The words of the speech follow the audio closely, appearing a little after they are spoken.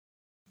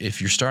if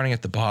you're starting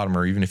at the bottom,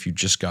 or even if you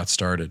just got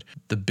started,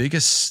 the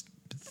biggest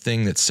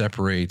thing that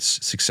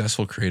separates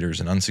successful creators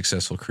and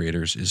unsuccessful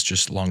creators is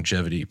just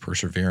longevity,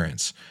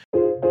 perseverance.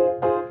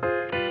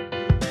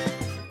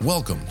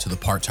 Welcome to the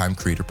Part-Time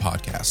Creator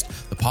Podcast,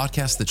 the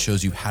podcast that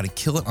shows you how to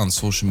kill it on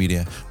social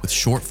media with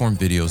short-form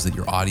videos that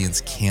your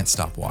audience can't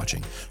stop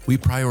watching. We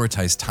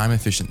prioritize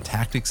time-efficient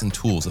tactics and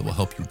tools that will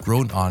help you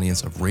grow an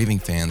audience of raving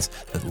fans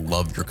that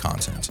love your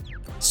content.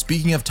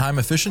 Speaking of time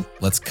efficient,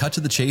 let's cut to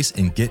the chase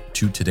and get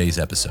to today's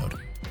episode.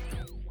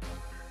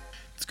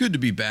 It's good to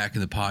be back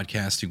in the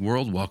podcasting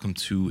world. Welcome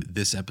to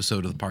this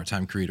episode of the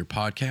Part-Time Creator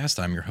Podcast.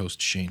 I'm your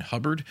host, Shane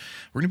Hubbard.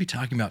 We're going to be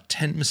talking about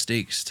 10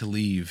 mistakes to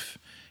leave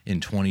in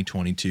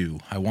 2022.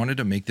 I wanted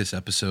to make this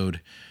episode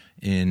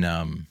in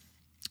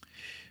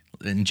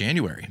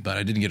January, but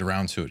I didn't get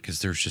around to it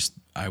because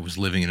I was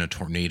living in a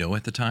tornado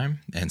at the time,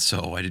 and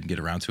so I didn't get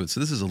around to it. So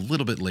this is a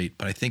little bit late,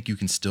 but I think you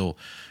can still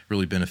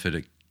really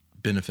benefit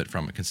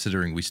from it,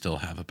 considering we still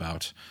have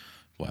about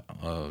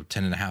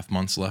 10 and a half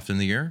months left in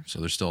the year. So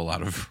there's still a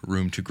lot of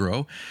room to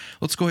grow.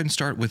 Let's go ahead and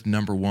start with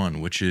number one,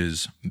 which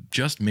is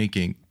just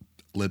making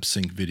lip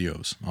sync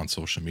videos on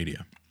social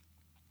media.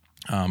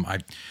 I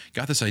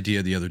got this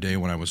idea the other day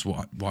when I was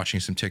watching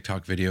some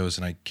TikTok videos,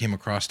 and I came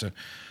across a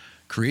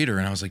creator,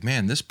 and I was like,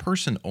 man, this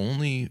person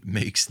only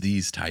makes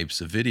these types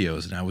of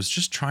videos. And I was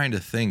just trying to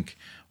think,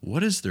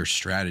 what is their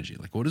strategy?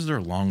 Like, what is their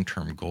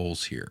long-term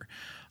goals here?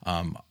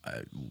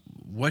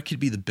 What could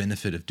be the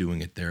benefit of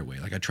doing it their way?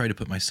 Like, I try to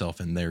put myself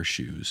in their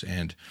shoes,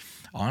 and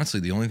honestly,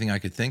 the only thing I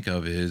could think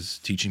of is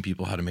teaching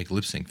people how to make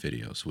lip sync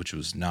videos, which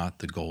was not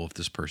the goal of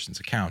this person's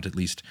account, at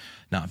least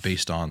not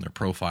based on their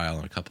profile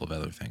and a couple of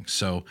other things.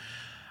 So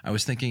I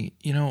was thinking,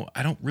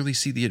 I don't really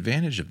see the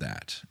advantage of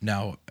that.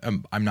 Now,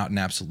 I'm not an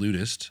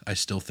absolutist. I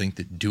still think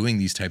that doing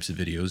these types of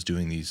videos,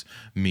 doing these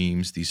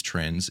memes, these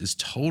trends is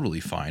totally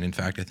fine. In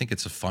fact, I think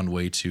it's a fun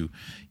way to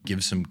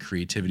give some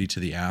creativity to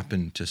the app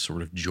and to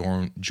sort of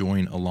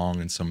join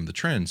along in some of the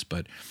trends.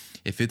 But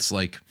if it's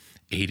like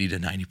 80 to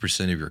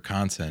 90% of your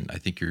content, I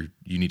think you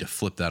need to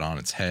flip that on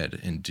its head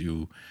and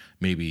do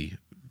maybe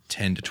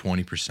 10 to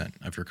 20%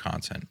 of your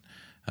content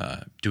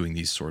doing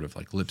these sort of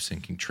like lip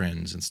syncing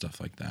trends and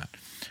stuff like that.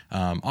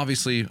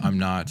 Obviously, I'm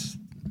not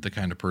the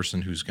kind of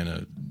person who's going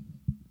to,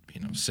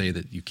 say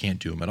that you can't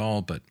do them at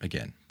all. But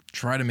again,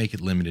 try to make it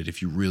limited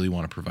if you really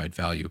want to provide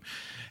value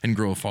and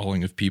grow a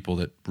following of people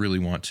that really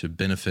want to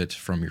benefit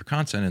from your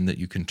content and that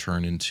you can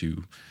turn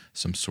into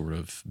some sort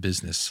of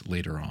business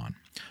later on.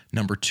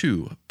 Number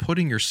two,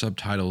 putting your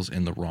subtitles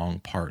in the wrong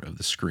part of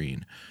the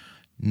screen.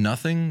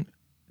 Nothing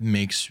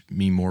makes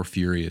me more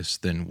furious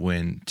than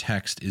when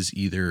text is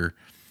either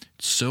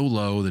so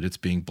low that it's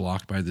being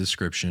blocked by the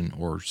description,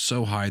 or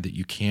so high that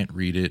you can't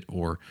read it,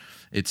 or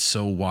it's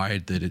so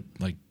wide that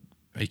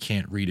I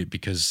can't read it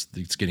because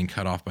it's getting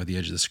cut off by the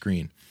edge of the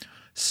screen.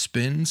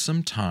 Spend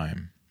some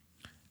time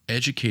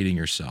educating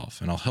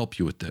yourself, and I'll help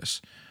you with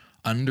this,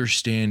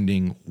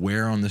 understanding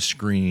where on the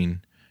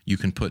screen you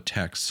can put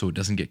text so it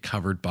doesn't get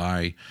covered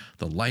by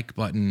the like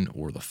button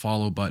or the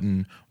follow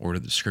button or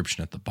the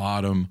description at the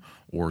bottom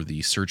or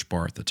the search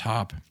bar at the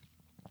top.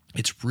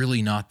 It's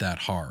really not that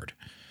hard.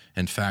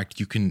 In fact,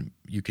 you can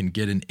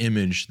get an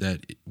image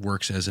that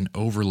works as an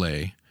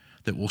overlay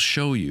that will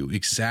show you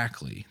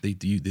exactly. They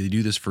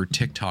do this for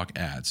TikTok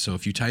ads. So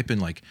if you type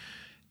in like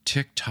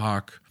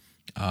TikTok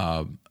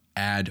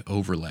ad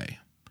overlay,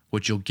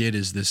 what you'll get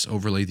is this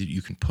overlay that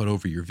you can put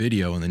over your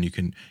video, and then you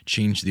can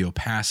change the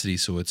opacity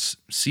so it's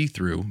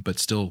see-through, but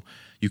still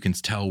you can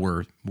tell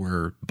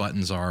where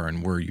buttons are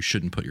and where you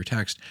shouldn't put your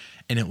text.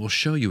 And it will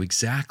show you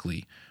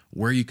exactly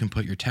where you can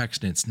put your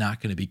text, and it's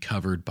not going to be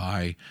covered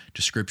by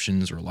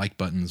descriptions or like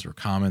buttons or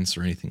comments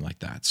or anything like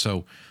that.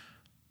 So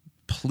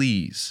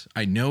please,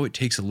 I know it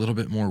takes a little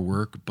bit more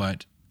work,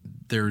 but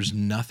there's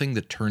nothing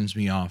that turns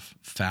me off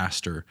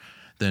faster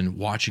than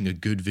watching a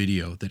good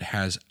video that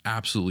has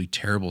absolutely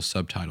terrible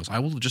subtitles. I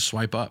will just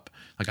swipe up.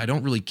 Like, I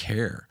don't really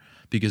care,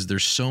 because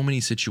there's so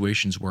many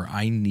situations where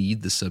I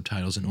need the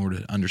subtitles in order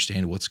to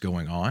understand what's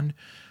going on.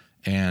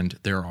 And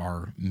there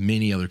are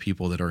many other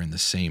people that are in the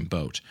same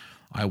boat.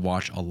 I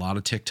watch a lot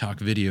of TikTok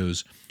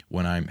videos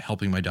when I'm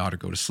helping my daughter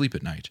go to sleep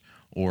at night,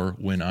 or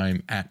when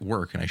I'm at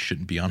work and I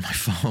shouldn't be on my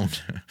phone.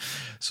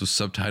 So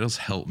subtitles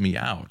help me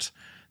out.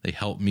 They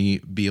help me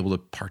be able to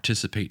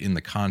participate in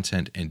the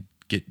content and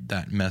get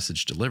that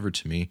message delivered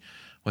to me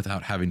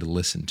without having to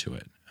listen to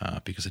it,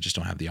 because I just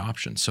don't have the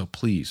option. So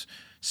please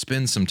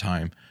spend some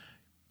time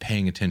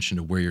paying attention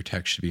to where your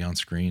text should be on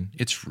screen.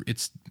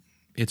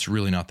 It's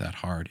really not that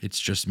hard.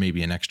 It's just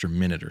maybe an extra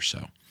minute or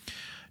so.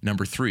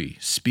 Number three,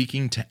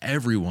 speaking to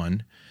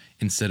everyone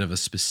instead of a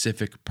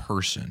specific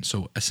person.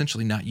 So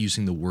essentially not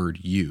using the word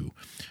you.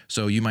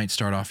 So you might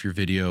start off your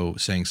video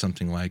saying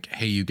something like,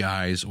 hey, you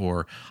guys,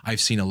 or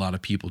I've seen a lot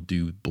of people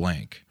do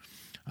blank.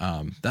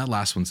 That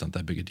last one's not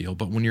that big a deal.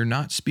 But when you're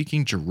not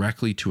speaking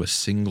directly to a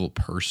single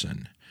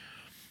person,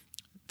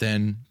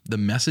 then the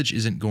message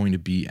isn't going to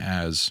be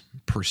as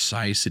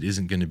precise. It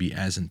isn't going to be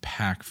as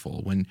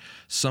impactful. When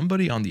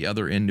somebody on the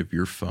other end of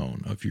your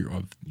phone, of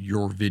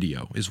your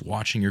video, is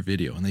watching your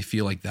video and they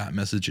feel like that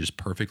message is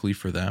perfectly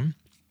for them,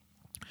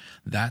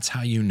 that's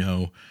how you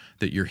know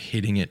that you're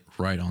hitting it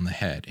right on the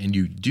head. And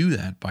you do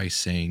that by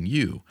saying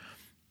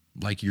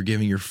like you're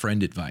giving your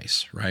friend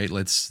advice, right?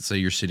 Let's say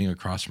you're sitting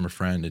across from a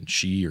friend and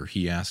she or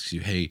he asks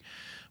you, hey,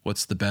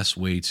 what's the best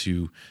way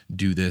to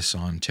do this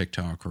on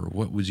TikTok, or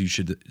what would you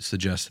should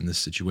suggest in this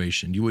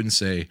situation? You wouldn't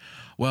say,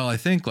 well, I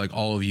think like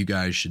all of you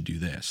guys should do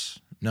this.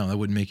 No, that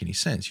wouldn't make any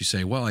sense. You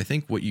say, well, I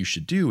think what you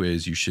should do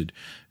is you should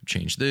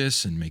change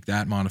this and make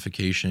that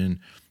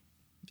modification.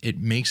 It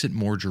makes it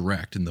more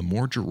direct. And the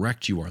more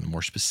direct you are, the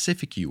more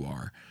specific you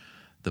are,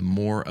 the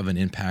more of an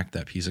impact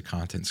that piece of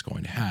content is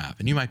going to have.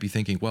 And you might be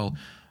thinking, well,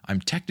 I'm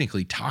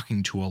technically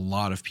talking to a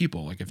lot of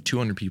people. Like if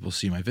 200 people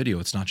see my video,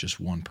 it's not just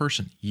one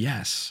person.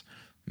 Yes,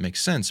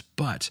 makes sense.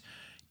 But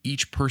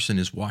each person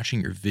is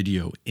watching your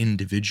video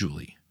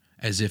individually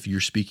as if you're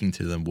speaking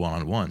to them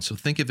one-on-one. So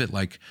think of it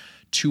like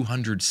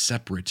 200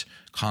 separate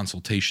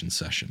consultation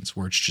sessions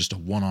where it's just a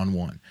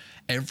one-on-one.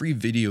 Every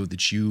video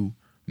that you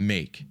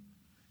make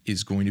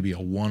is going to be a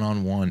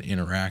one-on-one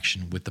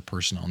interaction with the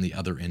person on the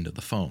other end of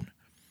the phone.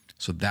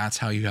 So that's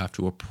how you have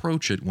to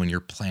approach it when you're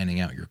planning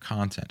out your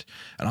content.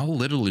 And I'll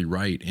literally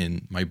write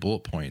in my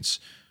bullet points,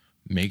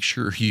 make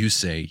sure you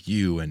say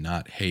you and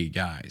not hey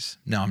guys.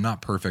 Now, I'm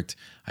not perfect.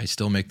 I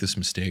still make this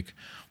mistake,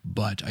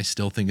 but I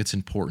still think it's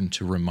important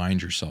to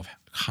remind yourself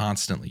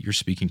constantly you're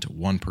speaking to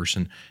one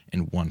person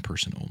and one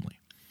person only.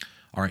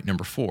 All right,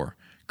 number 4,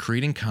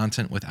 creating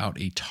content without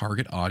a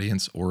target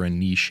audience or a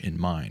niche in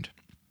mind.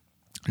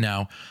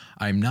 Now,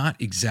 I'm not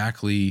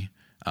exactly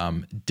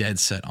dead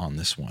set on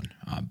this one.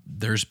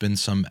 There's been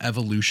some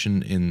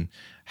evolution in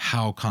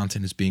how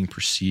content is being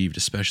perceived,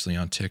 especially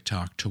on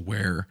TikTok, to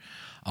where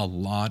a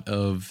lot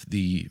of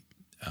the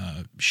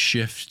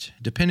shift,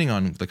 depending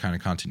on the kind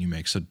of content you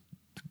make, so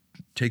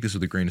take this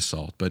with a grain of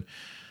salt, but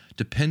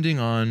depending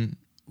on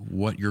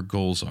what your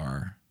goals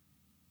are,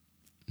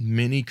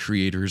 many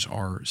creators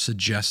are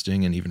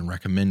suggesting and even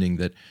recommending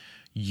that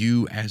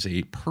you as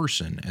a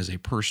person, as a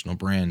personal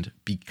brand,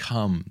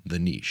 become the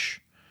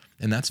niche.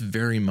 And that's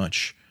very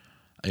much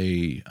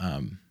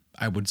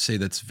I would say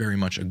that's very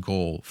much a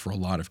goal for a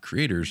lot of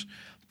creators,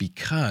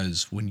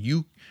 because when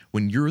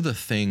you're the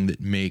thing that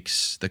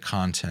makes the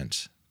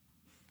content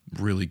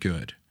really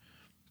good,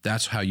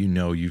 that's how you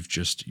know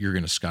you're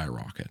going to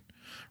skyrocket,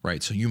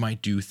 right? So you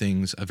might do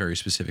things a very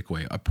specific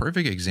way. A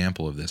perfect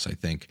example of this, I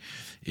think,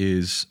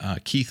 is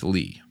Keith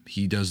Lee.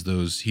 He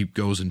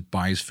goes and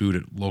buys food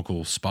at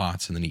local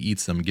spots and then he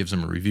eats them and gives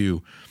them a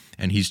review,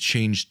 and he's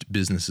changed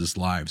businesses'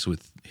 lives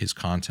with his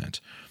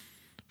content.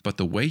 But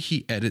the way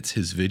he edits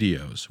his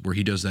videos, where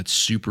he does that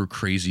super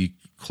crazy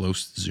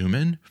close zoom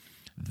in,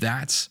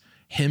 that's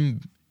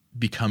him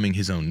becoming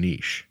his own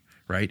niche,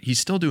 right? He's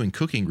still doing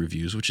cooking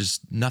reviews, which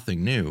is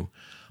nothing new,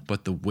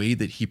 but the way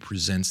that he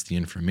presents the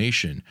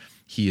information,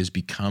 he has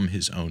become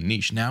his own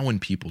niche. Now when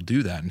people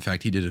do that, in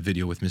fact, he did a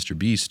video with Mr.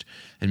 Beast,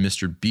 and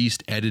Mr.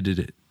 Beast edited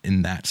it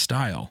in that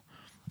style.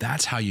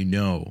 That's how you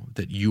know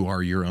that you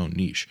are your own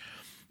niche.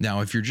 Now,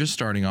 if you're just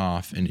starting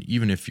off, and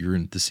even if you're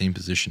in the same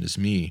position as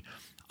me,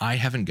 I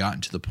haven't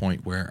gotten to the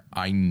point where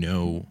I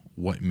know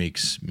what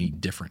makes me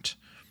different.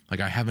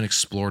 Like I haven't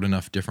explored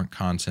enough different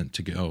content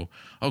to go,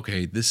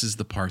 okay, this is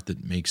the part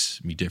that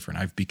makes me different.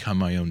 I've become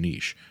my own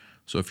niche.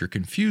 So if you're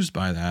confused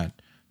by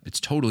that, it's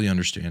totally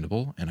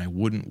understandable and I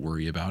wouldn't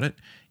worry about it.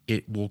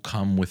 It will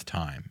come with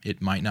time.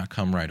 It might not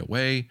come right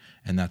away,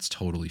 and that's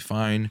totally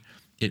fine.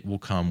 It will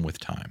come with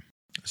time.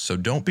 So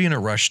don't be in a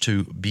rush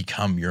to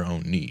become your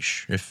own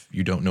niche if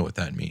you don't know what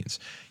that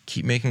means.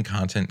 Keep making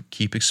content,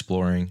 keep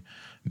exploring.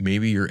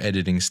 Maybe your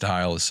editing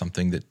style is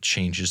something that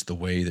changes the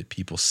way that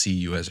people see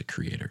you as a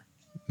creator.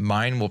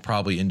 Mine will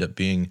probably end up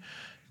being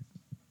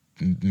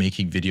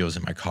making videos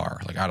in my car.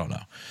 Like, I don't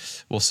know.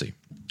 We'll see.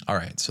 All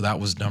right. So that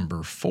was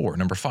number 4.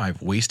 Number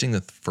 5, wasting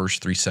the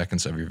first 3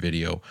 seconds of your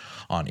video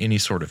on any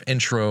sort of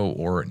intro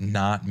or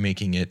not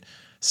making it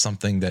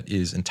something that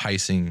is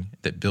enticing,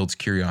 that builds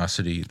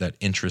curiosity, that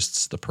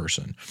interests the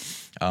person.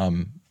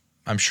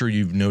 I'm sure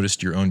you've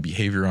noticed your own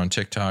behavior on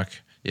TikTok.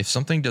 If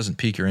something doesn't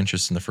pique your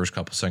interest in the first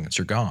couple seconds,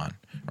 you're gone,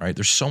 right?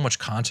 There's so much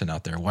content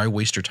out there. Why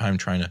waste your time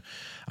trying to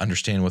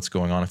understand what's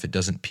going on if it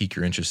doesn't pique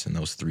your interest in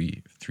those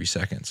three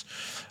seconds?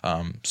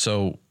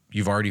 So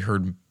you've already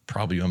heard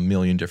probably a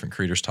million different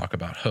creators talk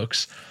about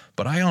hooks,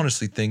 but I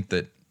honestly think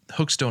that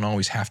hooks don't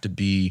always have to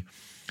be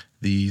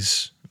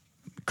these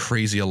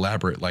crazy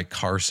elaborate like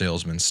car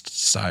salesman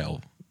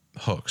style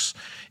hooks.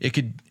 It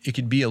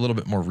could be a little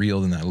bit more real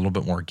than that, a little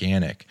bit more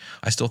organic.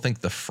 I still think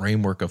the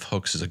framework of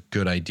hooks is a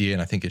good idea,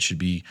 and I think it should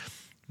be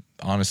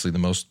honestly the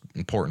most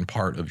important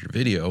part of your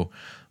video.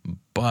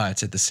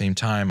 But at the same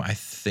time, I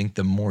think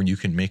the more you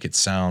can make it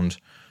sound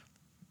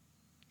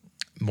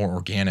more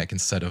organic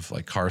instead of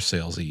like car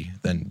salesy,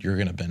 then you're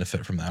going to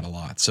benefit from that a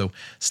lot. So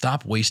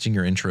stop wasting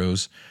your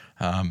intros.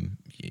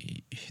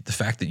 The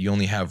fact that you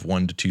only have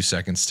 1 to 2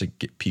 seconds to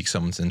pique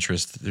someone's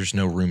interest, there's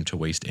no room to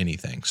waste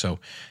anything. So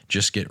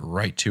just get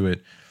right to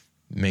it,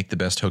 make the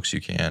best hooks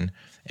you can.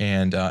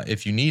 And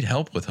if you need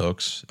help with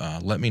hooks,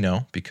 let me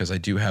know, because I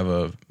do have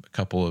a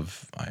couple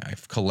of,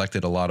 I've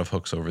collected a lot of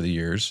hooks over the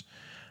years,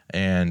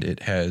 and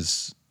it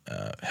has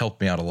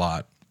helped me out a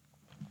lot.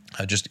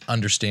 Just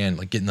understand,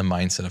 like, get in the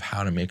mindset of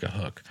how to make a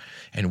hook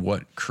and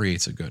what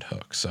creates a good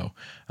hook. So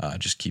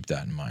just keep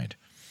that in mind.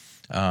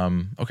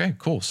 Okay,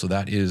 cool. So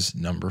that is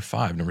number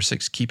 5. Number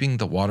 6, keeping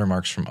the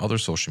watermarks from other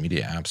social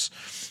media apps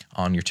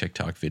on your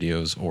TikTok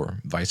videos, or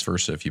vice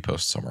versa if you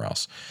post somewhere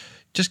else.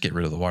 Just get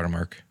rid of the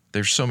watermark.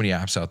 There's so many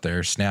apps out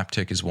there.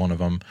 Snaptic is one of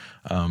them.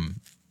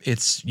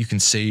 You can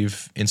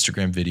save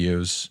Instagram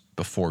videos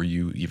before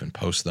you even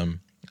post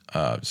them.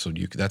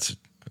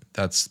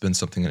 That's been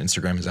something that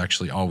Instagram has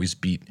actually always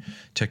beat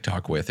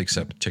TikTok with,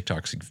 except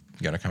TikTok's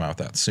going to come out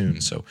with that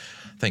soon. So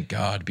thank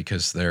God,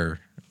 because they're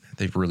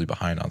really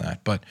behind on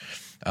that. But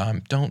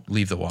don't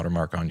leave the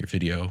watermark on your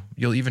video.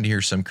 You'll even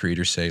hear some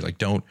creators say, like,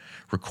 don't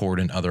record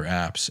in other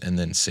apps and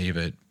then save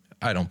it.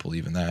 I don't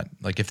believe in that.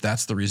 Like, if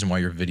that's the reason why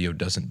your video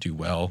doesn't do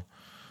well,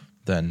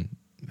 then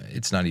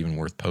it's not even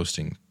worth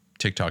posting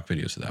TikTok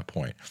videos at that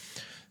point.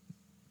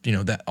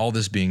 That all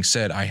this being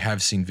said, I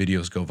have seen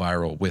videos go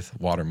viral with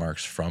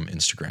watermarks from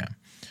Instagram.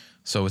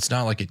 So it's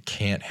not like it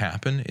can't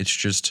happen. It's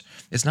just,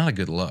 it's not a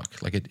good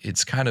look. Like,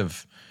 it's kind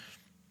of,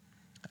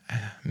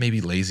 maybe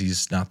lazy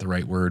is not the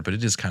right word, but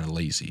it is kind of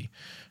lazy,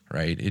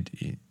 right?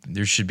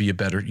 There should be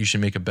you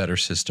should make a better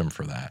system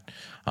for that.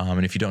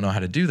 And if you don't know how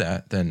to do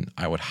that, then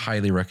I would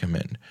highly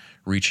recommend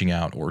reaching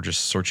out or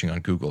just searching on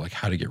Google, like,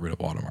 how to get rid of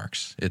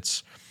watermarks.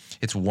 It's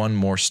one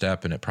more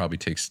step, and it probably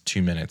takes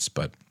 2 minutes,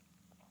 but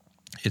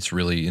it's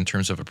really, in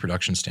terms of a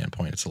production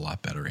standpoint, it's a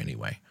lot better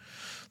anyway.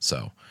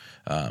 So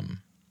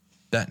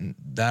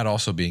that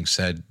also being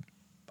said,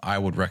 I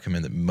would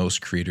recommend that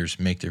most creators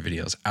make their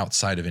videos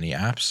outside of any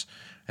apps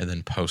and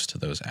then post to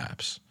those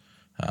apps.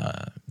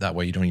 That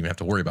way you don't even have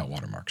to worry about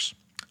watermarks.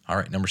 All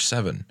right, number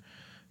 7,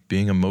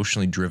 being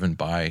emotionally driven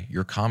by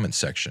your comment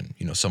section.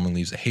 Someone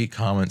leaves a hate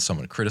comment,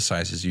 someone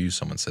criticizes you,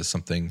 someone says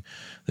something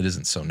that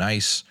isn't so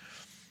nice.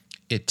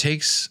 It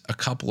takes a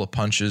couple of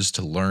punches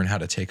to learn how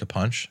to take a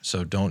punch.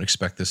 So don't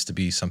expect this to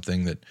be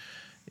something that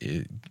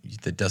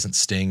doesn't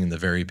sting in the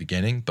very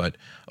beginning. But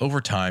over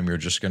time, you're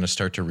just going to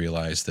start to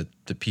realize that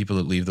the people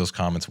that leave those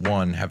comments,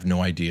 one, have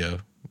no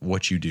idea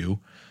what you do,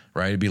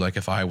 right? It'd be like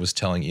if I was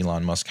telling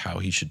Elon Musk how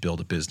he should build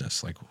a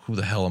business. Like, who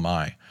the hell am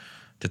I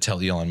to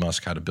tell Elon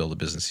Musk how to build a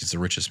business? He's the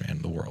richest man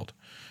in the world,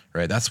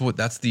 right? That's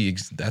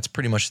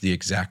pretty much the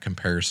exact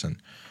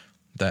comparison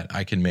that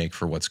I can make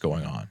for what's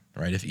going on,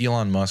 right? If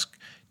Elon Musk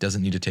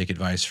doesn't need to take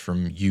advice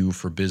from you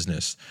for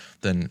business,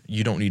 then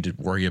you don't need to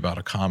worry about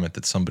a comment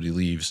that somebody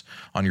leaves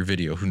on your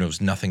video who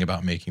knows nothing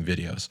about making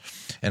videos.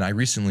 And I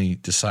recently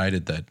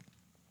decided that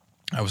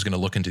I was going to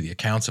look into the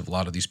accounts of a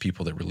lot of these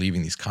people that were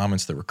leaving these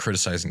comments that were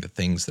criticizing the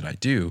things that I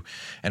do.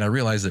 And I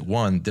realized that,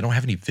 one, they don't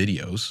have any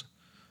videos.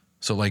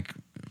 So, like,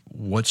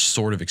 what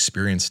sort of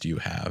experience do you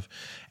have?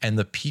 And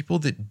the people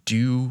that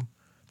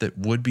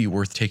would be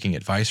worth taking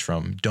advice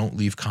from don't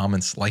leave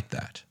comments like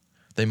that.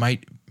 They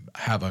might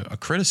have a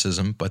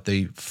criticism, but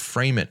they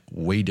frame it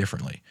way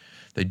differently.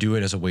 They do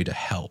it as a way to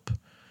help.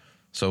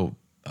 So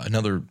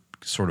another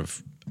sort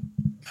of,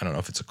 I don't know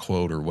if it's a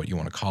quote or what you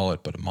want to call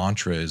it, but a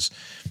mantra is,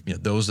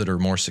 those that are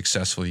more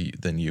successful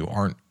than you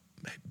aren't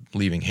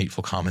leaving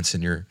hateful comments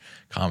in your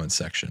comment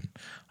section.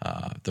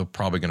 They're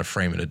probably going to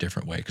frame it a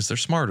different way because they're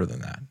smarter than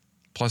that.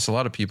 Plus, a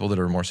lot of people that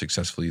are more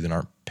successful than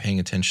aren't paying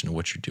attention to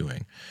what you're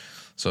doing.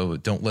 So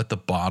don't let the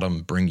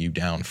bottom bring you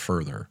down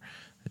further.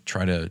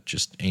 Try to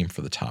just aim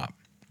for the top.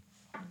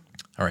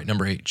 All right,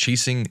 number 8,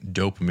 chasing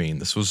dopamine.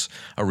 This was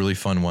a really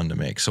fun one to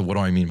make. So what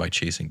do I mean by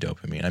chasing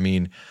dopamine? I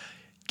mean,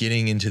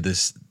 getting into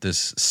this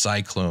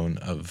cyclone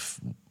of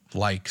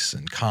likes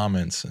and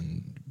comments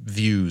and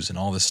views and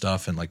all this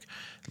stuff, and like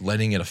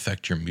letting it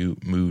affect your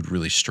mood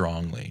really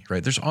strongly,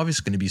 right? There's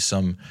obviously going to be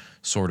some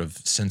sort of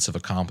sense of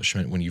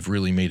accomplishment when you've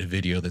really made a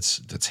video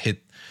that's hit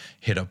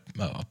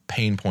a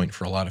pain point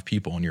for a lot of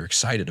people and you're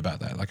excited about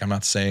that. Like, I'm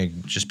not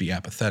saying just be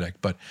apathetic,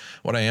 but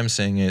what I am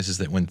saying is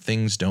that when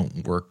things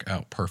don't work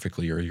out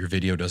perfectly or your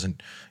video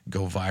doesn't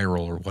go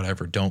viral or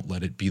whatever, don't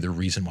let it be the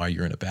reason why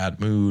you're in a bad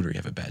mood or you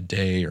have a bad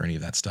day or any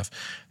of that stuff.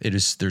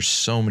 There's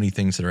so many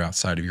things that are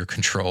outside of your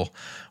control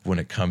when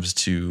it comes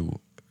to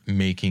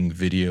making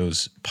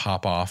videos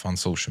pop off on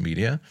social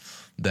media,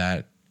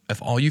 that if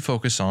all you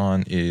focus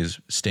on is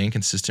staying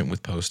consistent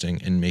with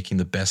posting and making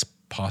the best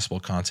possible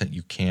content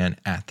you can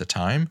at the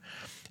time,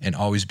 and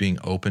always being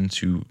open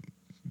to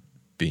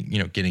being,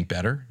 getting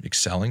better,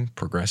 excelling,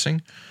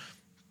 progressing,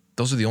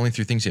 those are the only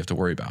 3 things you have to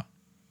worry about.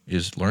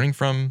 Is learning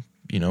from,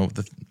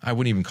 I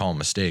wouldn't even call them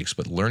mistakes,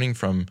 but learning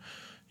from,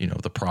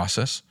 the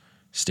process,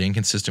 staying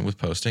consistent with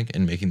posting,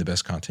 and making the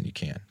best content you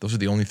can. Those are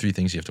the only 3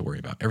 things you have to worry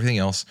about. Everything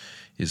else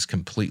is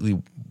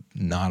completely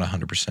not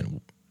 100%,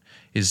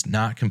 is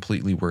not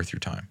completely worth your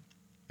time.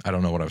 I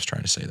don't know what I was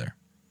trying to say there.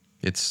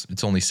 It's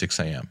only 6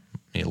 a.m.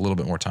 I need a little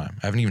bit more time.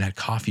 I haven't even had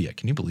coffee yet.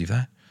 Can you believe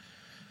that?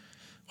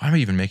 Why am I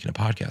even making a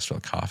podcast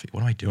without coffee?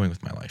 What am I doing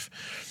with my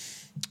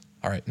life?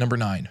 All right, number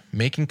 9,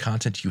 making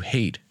content you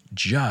hate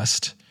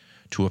just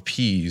to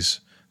appease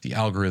the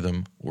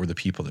algorithm or the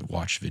people that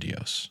watch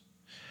videos.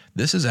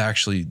 This is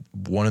actually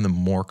one of the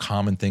more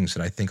common things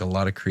that I think a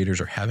lot of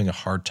creators are having a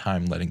hard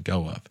time letting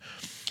go of,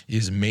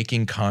 is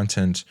making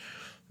content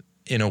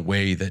in a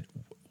way that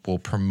will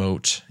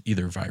promote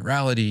either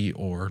virality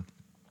or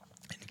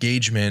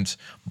engagement,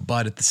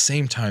 but at the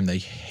same time, they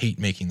hate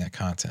making that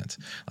content.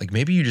 Like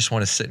maybe you just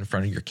want to sit in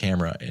front of your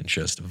camera and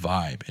just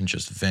vibe and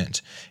just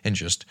vent and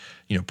just,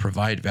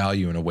 provide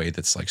value in a way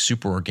that's like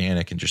super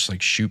organic and just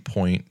like shoot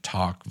point,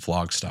 talk,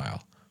 vlog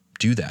style.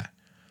 Do that.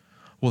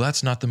 Well,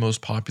 that's not the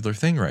most popular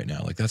thing right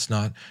now. Like that's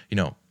not,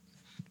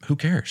 who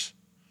cares?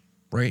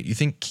 Right? You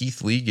think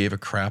Keith Lee gave a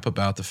crap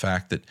about the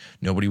fact that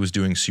nobody was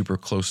doing super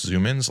close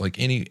zoom ins? Like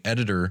any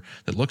editor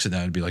that looks at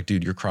that would be like,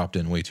 dude, you're cropped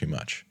in way too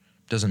much.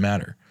 Doesn't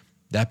matter.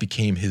 That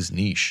became his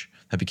niche.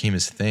 That became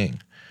his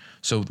thing.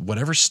 So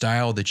whatever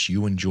style that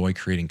you enjoy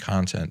creating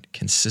content,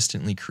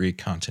 consistently create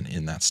content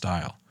in that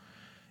style.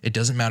 It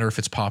doesn't matter if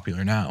it's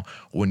popular now.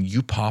 When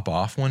you pop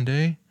off one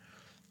day,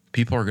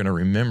 people are going to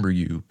remember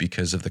you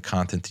because of the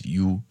content that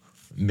you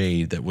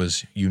made that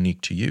was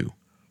unique to you.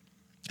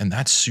 And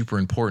that's super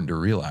important to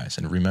realize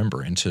and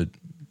remember and to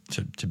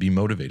be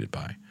motivated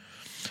by.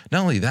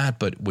 Not only that,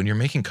 but when you're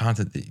making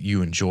content that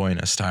you enjoy in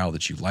a style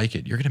that you like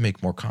it, you're going to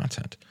make more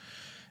content.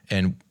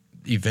 And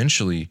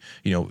eventually,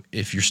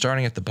 if you're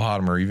starting at the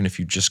bottom or even if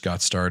you just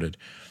got started,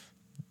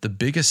 the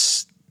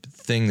biggest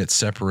thing that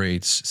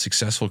separates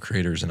successful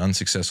creators and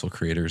unsuccessful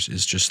creators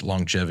is just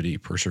longevity,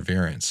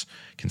 perseverance,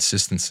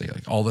 consistency,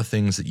 like all the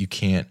things that you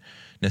can't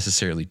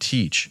necessarily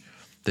teach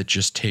that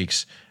just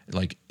takes,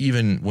 like,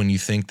 even when you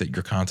think that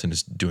your content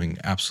is doing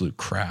absolute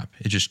crap,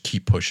 it just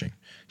keep pushing,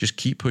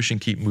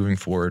 keep moving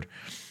forward.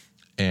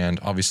 And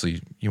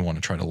obviously you want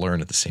to try to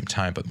learn at the same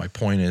time. But my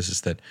point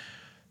is that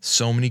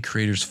so many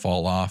creators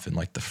fall off in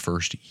like the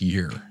first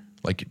year,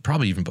 like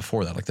probably even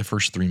before that, like the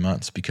first 3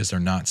 months, because they're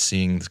not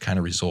seeing the kind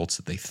of results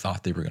that they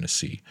thought they were going to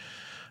see.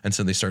 And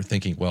so they start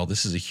thinking, well,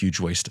 this is a huge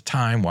waste of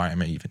time. Why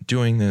am I even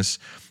doing this?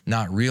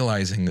 Not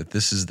realizing that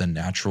this is the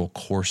natural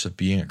course of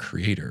being a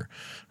creator,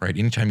 right?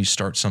 Anytime you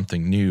start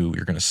something new,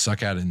 you're going to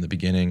suck at it in the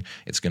beginning.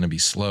 It's going to be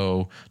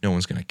slow. No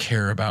one's going to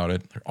care about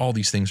it. All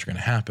these things are going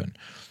to happen.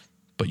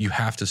 But you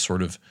have to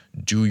sort of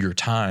do your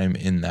time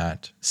in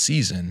that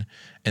season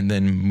and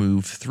then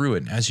move through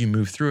it. And as you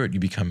move through it, you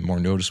become more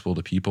noticeable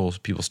to people.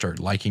 People start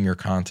liking your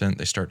content.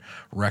 They start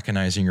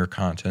recognizing your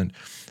content.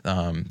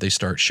 They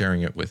start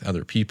sharing it with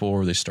other people,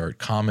 or they start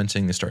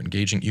commenting. They start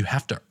engaging. You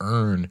have to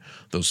earn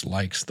those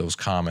likes, those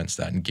comments,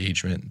 that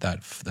engagement,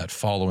 that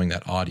following,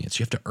 that audience.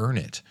 You have to earn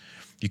it.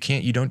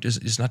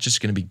 It's not just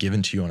going to be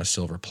given to you on a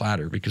silver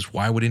platter, because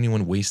why would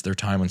anyone waste their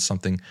time on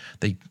something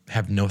they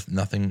have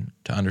nothing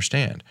to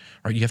understand,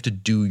 right? You have to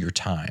do your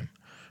time,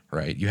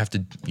 right? You have to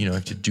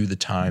do the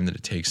time that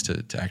it takes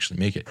to actually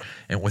make it.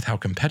 And with how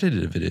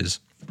competitive it is,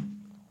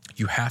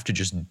 you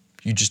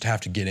just have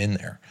to get in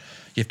there.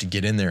 You have to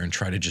get in there and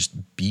try to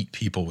just beat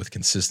people with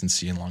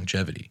consistency and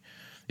longevity.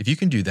 If you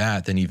can do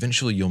that, then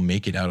eventually you'll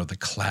make it out of the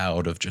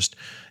cloud of just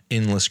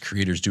endless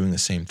creators doing the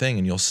same thing,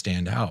 and you'll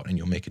stand out and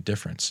you'll make a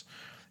difference.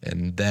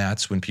 And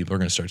that's when people are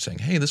going to start saying,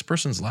 hey, this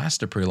person's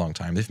lasted a pretty long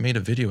time. They've made a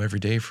video every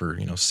day for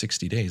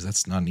 60 days.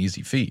 That's not an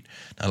easy feat.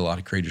 Not a lot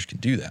of creators can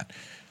do that.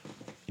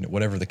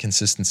 Whatever the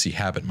consistency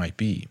habit might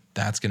be,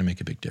 that's going to make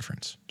a big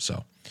difference.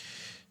 So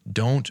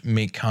don't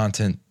make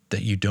content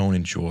that you don't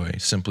enjoy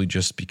simply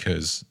just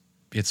because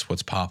it's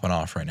what's popping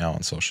off right now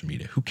on social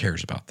media. Who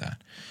cares about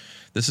that?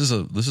 This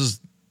is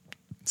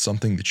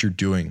something that you're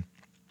doing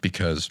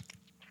because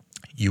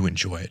you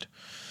enjoy it.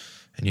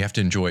 And you have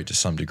to enjoy it to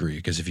some degree,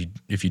 because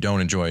if you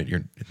don't enjoy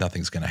it,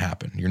 nothing's going to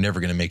happen. You're never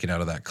going to make it out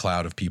of that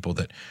cloud of people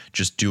that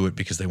just do it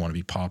because they want to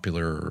be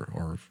popular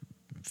or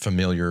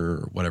familiar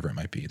or whatever it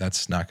might be.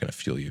 That's not going to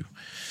fuel you.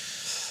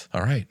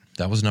 All right,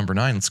 that was number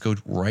 9. Let's go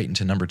right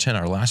into number 10,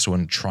 our last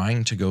one,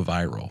 trying to go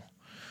viral.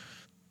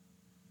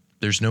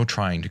 There's no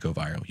trying to go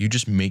viral. You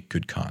just make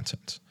good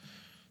content.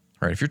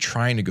 All right, if you're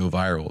trying to go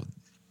viral,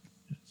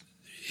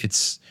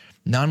 it's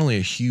not only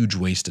a huge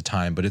waste of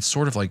time, but it's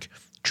sort of like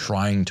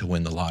trying to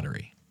win the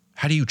lottery.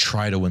 How do you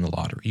try to win the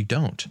lottery? You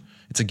don't.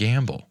 It's a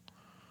gamble,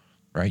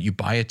 right? You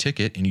buy a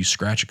ticket and you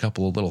scratch a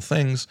couple of little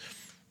things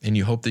and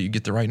you hope that you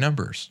get the right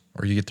numbers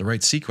or you get the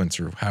right sequence,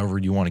 or however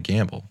you want to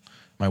gamble.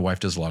 My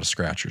wife does a lot of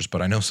scratchers,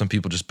 but I know some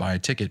people just buy a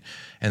ticket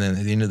and then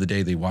at the end of the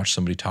day, they watch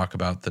somebody talk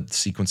about the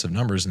sequence of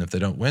numbers, and if they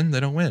don't win, they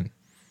don't win,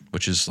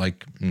 which is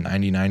like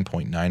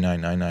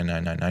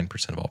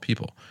 99.9999999% of all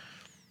people.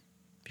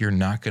 You're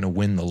not going to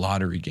win the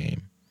lottery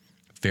game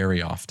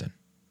very often.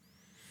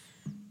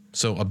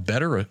 So a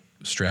better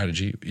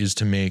strategy is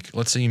to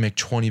let's say you make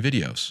 20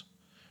 videos,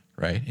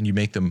 right? And you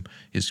make them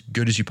as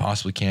good as you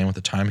possibly can with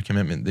the time and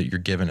commitment that you're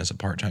given as a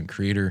part-time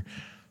creator.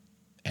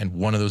 And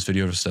one of those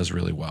videos does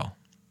really well.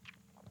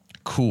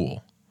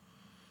 Cool.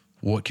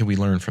 What can we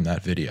learn from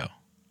that video?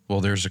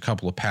 Well, there's a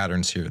couple of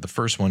patterns here. The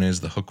first one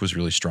is the hook was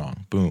really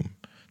strong. Boom.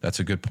 That's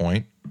a good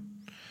point.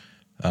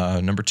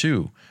 Number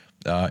 2,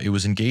 it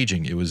was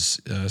engaging. It was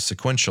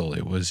sequential.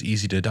 It was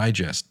easy to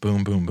digest.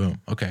 Boom, boom,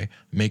 boom. Okay,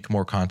 make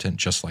more content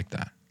just like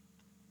that.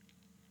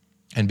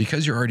 And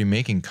because you're already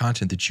making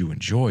content that you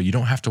enjoy, you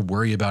don't have to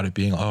worry about it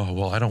being, oh,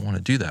 well, I don't want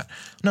to do that.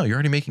 No, you're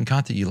already making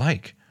content you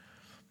like.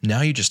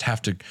 Now you just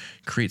have to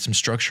create some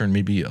structure and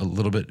maybe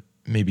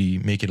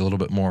make it a little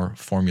bit more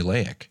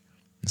formulaic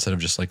instead of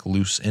just like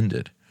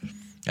loose-ended.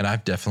 And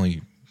I've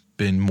definitely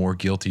been more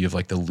guilty of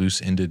like the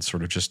loose-ended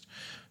sort of just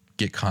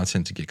get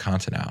content to get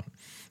content out.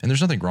 And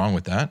there's nothing wrong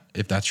with that.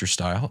 If that's your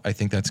style, I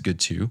think that's good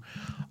too.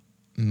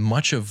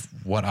 Much of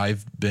what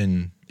I've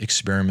been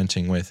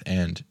experimenting with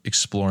and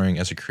exploring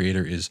as a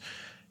creator is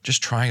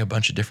just trying a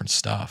bunch of different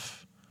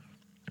stuff.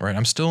 Right?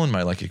 I'm still in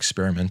my like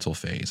experimental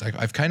phase.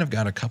 I've kind of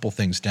got a couple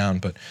things down,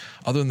 but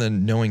other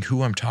than knowing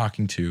who I'm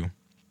talking to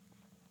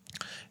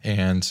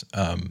and,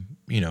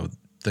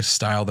 the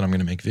style that I'm going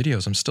to make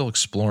videos, I'm still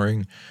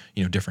exploring,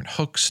 different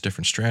hooks,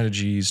 different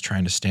strategies,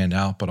 trying to stand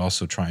out, but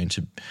also trying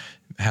to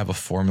have a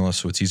formula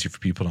so it's easy for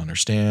people to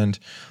understand.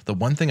 The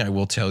one thing I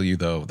will tell you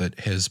though, that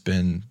has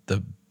been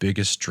the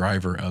biggest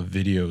driver of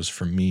videos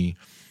for me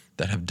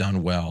that have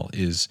done well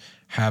is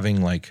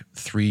having like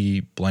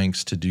 3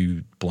 blanks to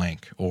do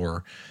blank,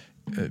 or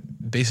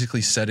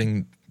basically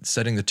setting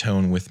the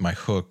tone with my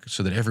hook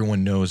so that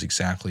everyone knows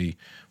exactly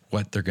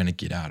what they're going to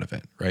get out of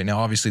it. Right now,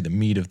 obviously the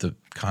meat of the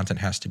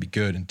content has to be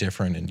good and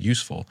different and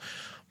useful,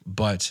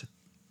 but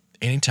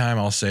anytime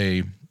I'll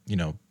say,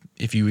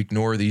 if you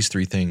ignore these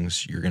 3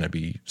 things, you're going to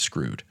be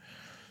screwed.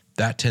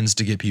 That tends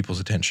to get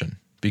people's attention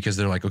because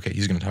they're like, okay,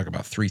 he's going to talk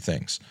about 3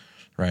 things,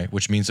 right?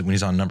 Which means that when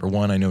he's on number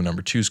 1, I know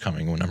number 2 is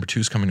coming. When number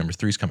 2 is coming, number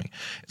 3 is coming.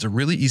 It's a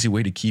really easy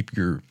way to keep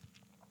your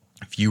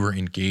viewer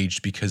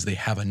engaged because they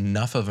have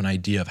enough of an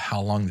idea of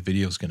how long the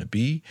video is going to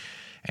be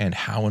and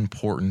how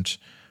important,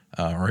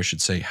 or I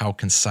should say, how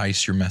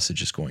concise your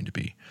message is going to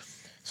be.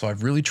 So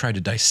I've really tried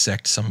to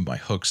dissect some of my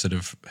hooks that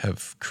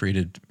have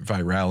created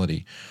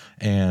virality,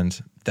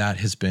 and that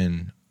has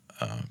been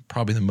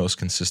probably the most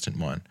consistent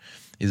one,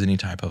 is any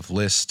type of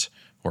list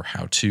or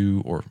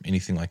how-to or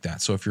anything like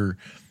that. So if you're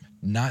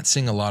not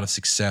seeing a lot of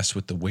success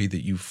with the way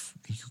that you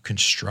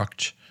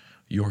construct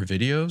your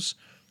videos,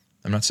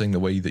 I'm not saying the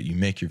way that you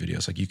make your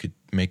videos, like you could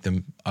make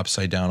them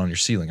upside down on your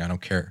ceiling, I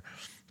don't care.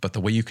 But the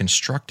way you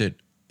construct it,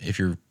 if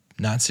you're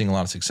not seeing a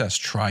lot of success,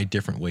 try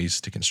different ways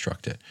to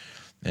construct it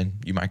and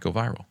you might go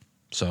viral.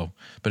 So,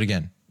 but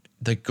again,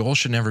 the goal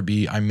should never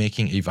be I'm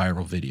making a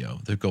viral video.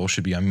 The goal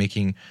should be I'm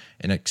making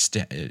a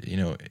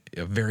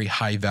very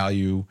high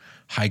value,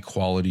 high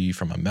quality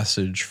from a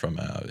message, from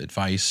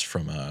advice,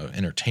 from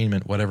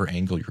entertainment, whatever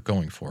angle you're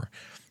going for.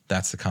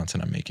 That's the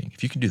content I'm making.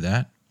 If you can do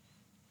that,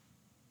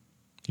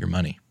 your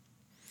money.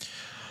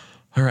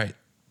 All right.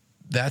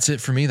 That's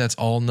it for me. That's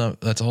all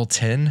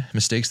 10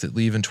 mistakes that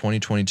leave in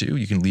 2022.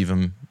 You can leave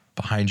them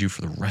behind you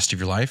for the rest of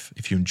your life.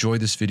 If you enjoy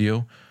this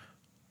video,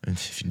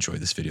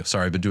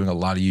 sorry, I've been doing a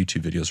lot of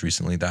YouTube videos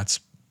recently. That's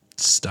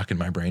stuck in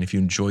my brain. If you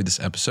enjoyed this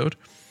episode,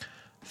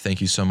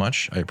 thank you so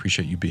much. I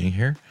appreciate you being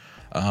here.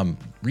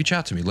 Reach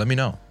out to me. Let me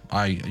know.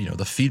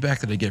 The feedback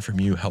that I get from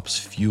you helps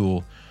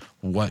fuel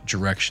what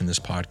direction this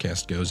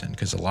podcast goes in.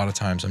 Because a lot of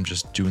times I'm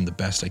just doing the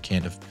best I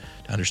can to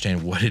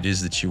understand what it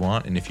is that you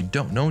want. And if you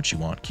don't know what you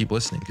want, keep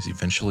listening because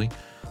eventually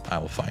I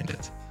will find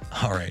it.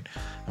 All right.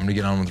 I'm going to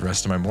get on with the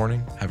rest of my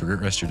morning. Have a great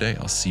rest of your day.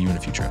 I'll see you in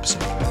a future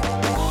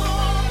episode.